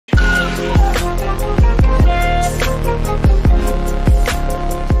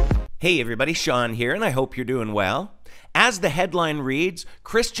Hey everybody, Sean here, and I hope you're doing well. As the headline reads,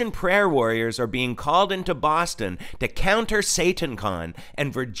 Christian prayer warriors are being called into Boston to counter SatanCon,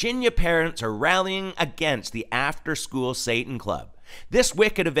 and Virginia parents are rallying against the after-school Satan Club. This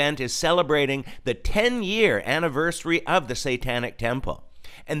wicked event is celebrating the 10-year anniversary of the Satanic Temple.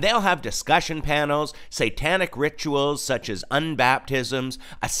 And they'll have discussion panels, satanic rituals such as unbaptisms,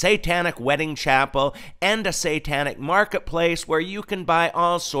 a satanic wedding chapel, and a satanic marketplace where you can buy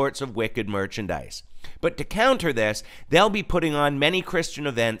all sorts of wicked merchandise. But to counter this, they'll be putting on many Christian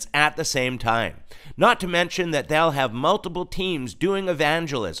events at the same time. Not to mention that they'll have multiple teams doing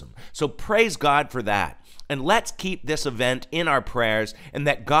evangelism. So praise God for that. And let's keep this event in our prayers and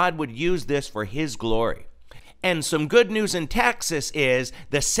that God would use this for His glory. And some good news in Texas is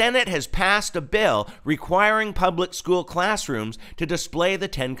the Senate has passed a bill requiring public school classrooms to display the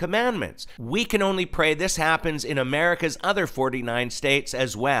 10 Commandments. We can only pray this happens in America's other 49 states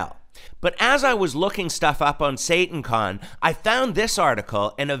as well. But as I was looking stuff up on SatanCon, I found this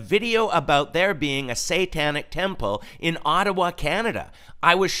article and a video about there being a satanic temple in Ottawa, Canada.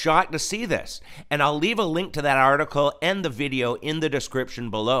 I was shocked to see this, and I'll leave a link to that article and the video in the description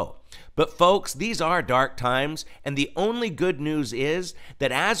below. But folks, these are dark times, and the only good news is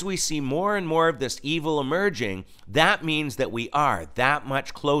that as we see more and more of this evil emerging, that means that we are that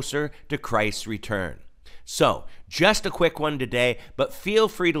much closer to Christ's return. So, just a quick one today, but feel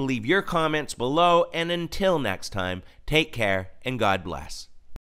free to leave your comments below, and until next time, take care and God bless.